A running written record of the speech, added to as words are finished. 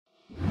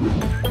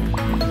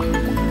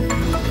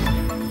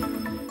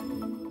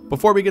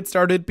Before we get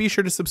started, be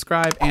sure to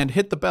subscribe and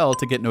hit the bell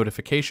to get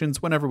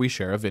notifications whenever we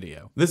share a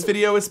video. This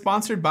video is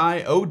sponsored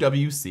by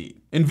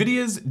OWC.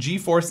 Nvidia's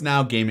GeForce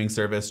Now gaming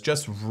service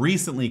just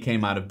recently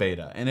came out of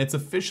beta, and it's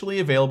officially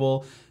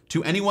available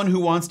to anyone who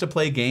wants to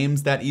play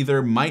games that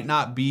either might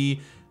not be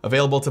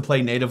available to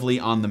play natively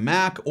on the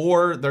Mac,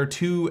 or they're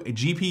too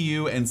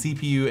GPU and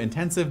CPU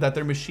intensive that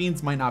their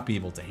machines might not be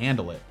able to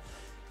handle it.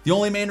 The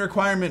only main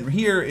requirement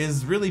here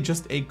is really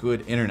just a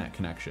good internet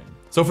connection.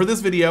 So for this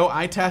video,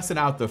 I tested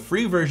out the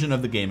free version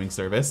of the gaming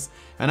service,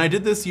 and I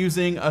did this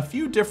using a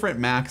few different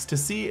Macs to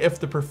see if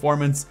the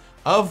performance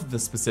of the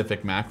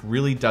specific Mac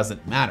really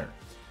doesn't matter.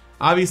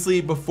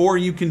 Obviously, before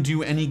you can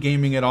do any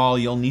gaming at all,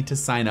 you'll need to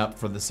sign up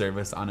for the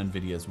service on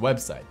Nvidia's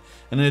website.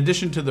 And in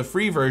addition to the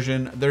free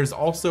version, there's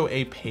also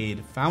a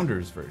paid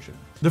Founders version.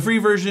 The free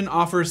version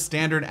offers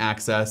standard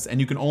access, and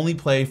you can only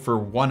play for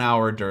 1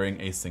 hour during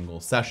a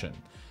single session.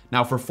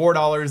 Now for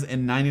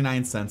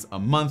 $4.99 a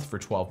month for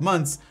 12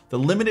 months, the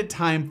limited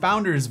time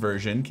Founders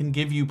version can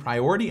give you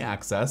priority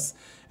access,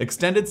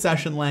 extended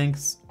session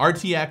lengths,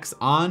 RTX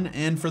on,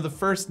 and for the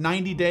first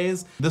 90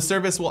 days, the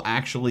service will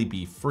actually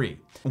be free.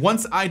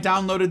 Once I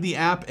downloaded the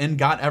app and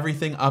got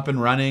everything up and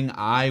running,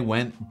 I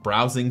went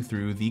browsing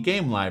through the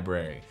game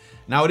library.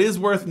 Now it is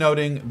worth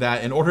noting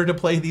that in order to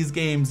play these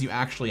games, you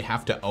actually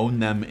have to own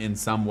them in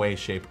some way,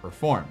 shape, or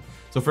form.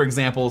 So for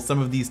example, some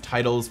of these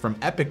titles from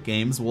Epic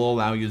Games will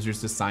allow users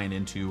to sign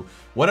into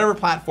whatever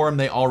platform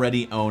they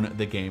already own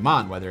the game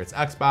on, whether it's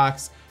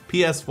Xbox,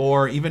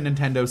 PS4, even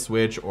Nintendo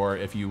Switch, or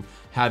if you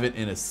have it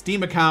in a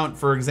Steam account,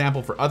 for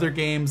example, for other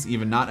games,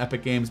 even not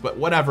Epic Games, but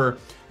whatever,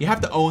 you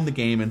have to own the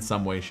game in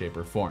some way, shape,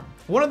 or form.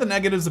 One of the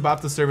negatives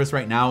about the service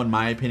right now, in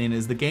my opinion,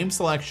 is the game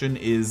selection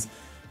is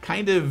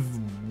kind of,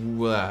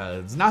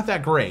 it's not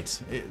that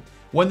great.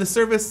 When the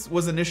service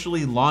was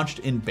initially launched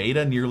in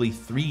beta nearly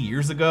 3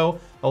 years ago,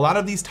 a lot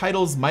of these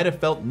titles might have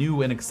felt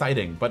new and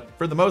exciting, but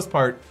for the most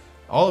part,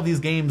 all of these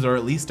games are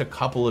at least a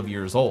couple of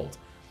years old.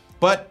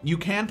 But you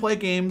can play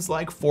games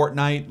like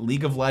Fortnite,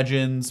 League of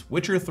Legends,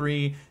 Witcher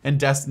 3, and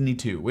Destiny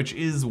 2, which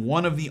is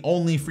one of the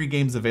only free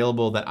games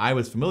available that I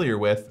was familiar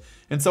with,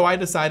 and so I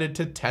decided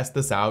to test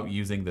this out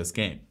using this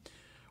game.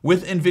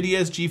 With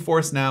Nvidia's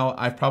GeForce Now,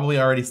 I've probably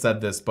already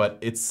said this, but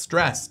it's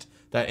stressed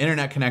that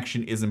internet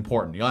connection is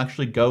important. You'll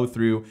actually go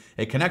through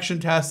a connection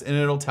test and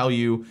it'll tell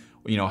you,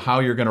 how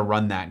you're gonna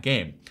run that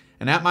game.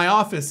 And at my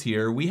office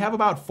here, we have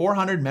about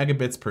 400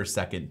 megabits per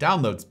second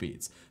download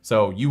speeds.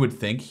 So you would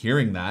think,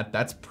 hearing that,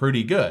 that's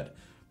pretty good.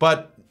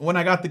 But when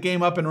I got the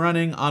game up and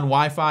running on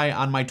Wi-Fi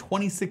on my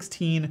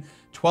 2016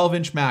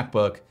 12-inch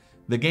MacBook,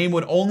 the game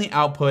would only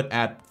output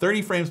at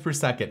 30 frames per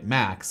second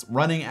max,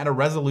 running at a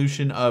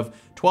resolution of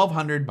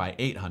 1200 by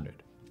 800.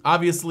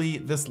 Obviously,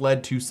 this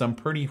led to some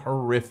pretty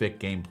horrific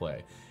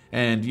gameplay.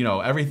 And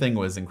everything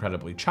was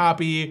incredibly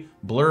choppy,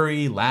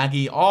 blurry,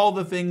 laggy, all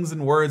the things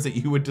and words that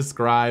you would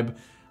describe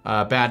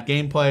bad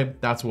gameplay,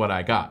 that's what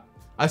I got.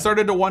 I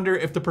started to wonder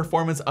if the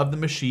performance of the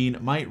machine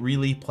might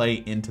really play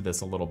into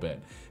this a little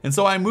bit. And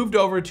so I moved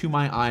over to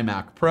my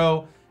iMac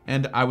Pro,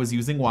 and I was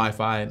using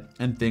Wi-Fi,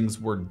 and things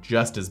were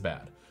just as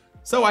bad.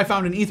 So I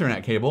found an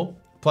Ethernet cable,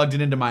 plugged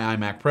it into my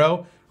iMac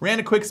Pro, ran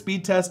a quick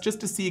speed test just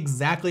to see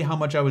exactly how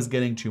much I was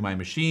getting to my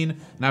machine,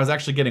 and I was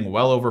actually getting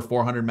well over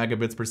 400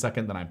 megabits per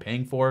second that I'm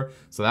paying for,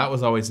 so that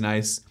was always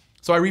nice.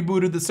 So I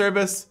rebooted the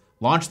service,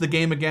 launched the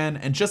game again,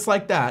 and just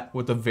like that,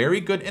 with a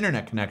very good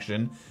internet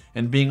connection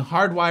and being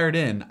hardwired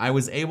in, I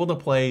was able to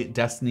play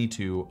Destiny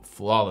 2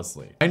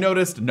 flawlessly. I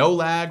noticed no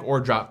lag or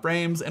drop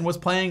frames and was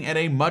playing at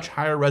a much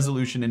higher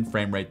resolution and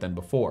frame rate than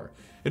before.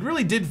 It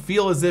really did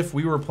feel as if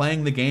we were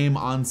playing the game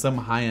on some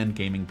high-end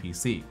gaming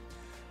PC.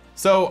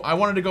 So I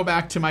wanted to go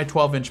back to my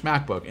 12-inch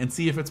MacBook and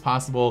see if it's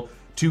possible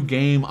to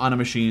game on a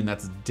machine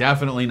that's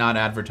definitely not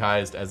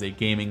advertised as a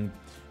gaming,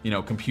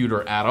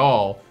 computer at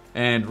all.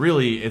 And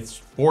really, it's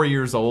 4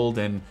 years old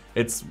and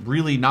it's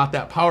really not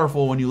that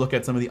powerful when you look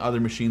at some of the other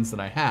machines that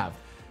I have.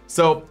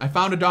 So I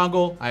found a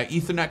dongle, an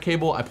Ethernet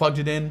cable, I plugged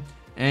it in,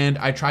 and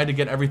I tried to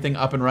get everything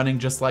up and running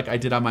just like I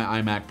did on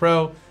my iMac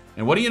Pro.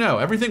 And what do you know,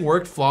 everything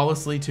worked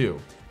flawlessly too.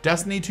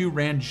 Destiny 2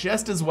 ran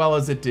just as well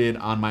as it did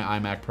on my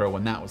iMac Pro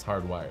when that was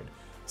hardwired.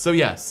 So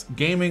yes,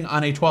 gaming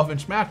on a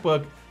 12-inch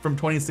MacBook from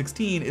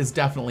 2016 is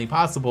definitely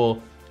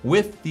possible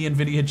with the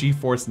Nvidia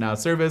GeForce Now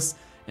service,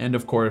 and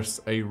of course,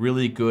 a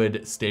really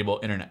good, stable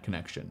internet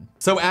connection.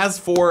 So as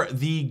for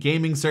the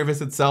gaming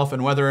service itself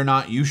and whether or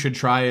not you should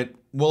try it,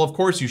 well, of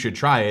course you should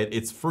try it,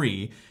 it's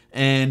free.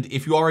 And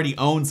if you already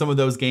own some of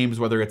those games,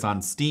 whether it's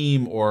on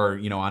Steam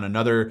or on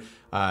another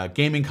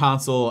gaming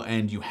console,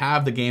 and you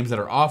have the games that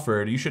are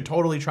offered, you should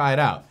totally try it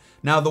out.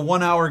 Now the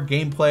 1 hour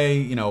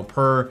gameplay,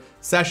 per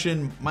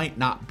session might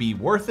not be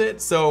worth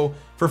it. So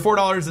for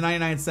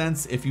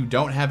 $4.99, if you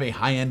don't have a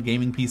high-end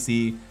gaming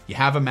PC, you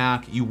have a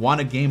Mac, you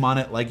want to game on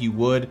it like you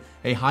would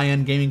a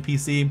high-end gaming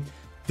PC,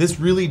 this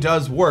really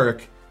does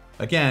work.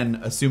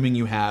 Again, assuming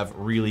you have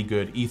really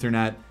good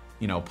Ethernet,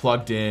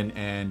 plugged in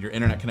and your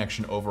internet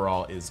connection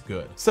overall is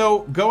good. So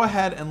go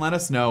ahead and let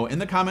us know in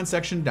the comment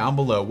section down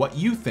below what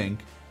you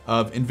think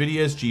of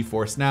Nvidia's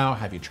GeForce Now.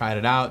 Have you tried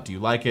it out? Do you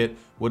like it?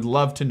 Would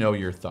love to know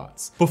your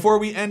thoughts. Before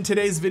we end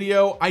today's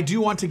video, I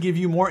do want to give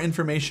you more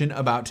information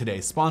about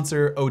today's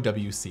sponsor,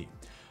 OWC.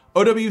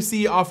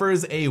 OWC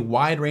offers a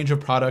wide range of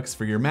products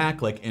for your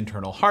Mac, like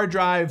internal hard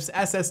drives,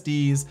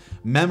 SSDs,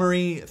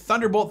 memory,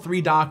 Thunderbolt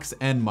 3 docks,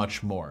 and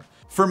much more.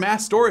 For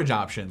mass storage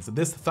options,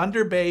 this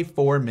Thunder Bay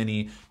 4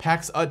 Mini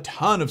packs a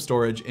ton of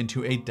storage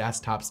into a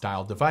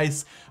desktop-style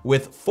device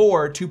with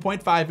 4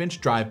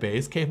 2.5-inch drive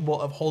bays capable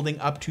of holding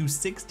up to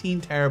 16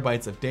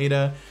 terabytes of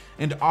data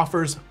and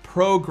offers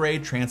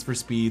pro-grade transfer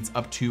speeds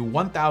up to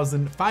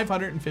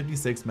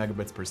 1,556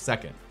 megabits per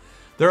second.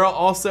 There are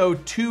also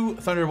 2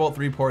 Thunderbolt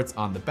 3 ports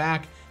on the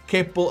back,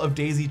 capable of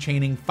daisy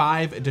chaining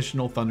 5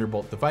 additional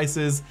Thunderbolt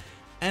devices,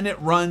 and it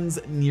runs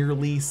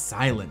nearly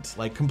silent,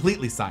 like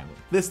completely silent.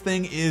 This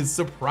thing is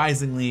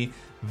surprisingly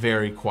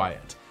very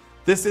quiet.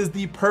 This is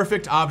the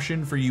perfect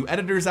option for you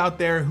editors out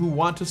there who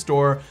want to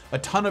store a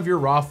ton of your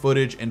raw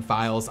footage and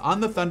files on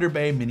the Thunder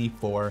Bay Mini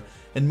 4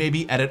 and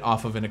maybe edit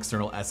off of an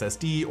external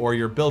SSD or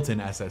your built-in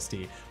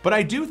SSD. But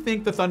I do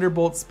think the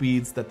Thunderbolt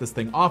speeds that this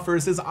thing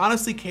offers is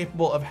honestly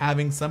capable of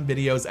having some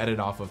videos edited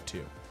off of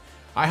too.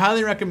 I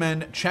highly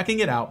recommend checking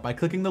it out by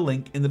clicking the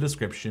link in the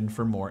description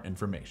for more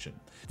information.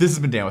 This has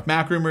been Dan with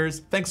Mac Rumors.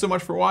 Thanks so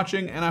much for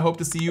watching, and I hope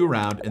to see you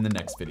around in the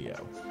next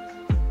video.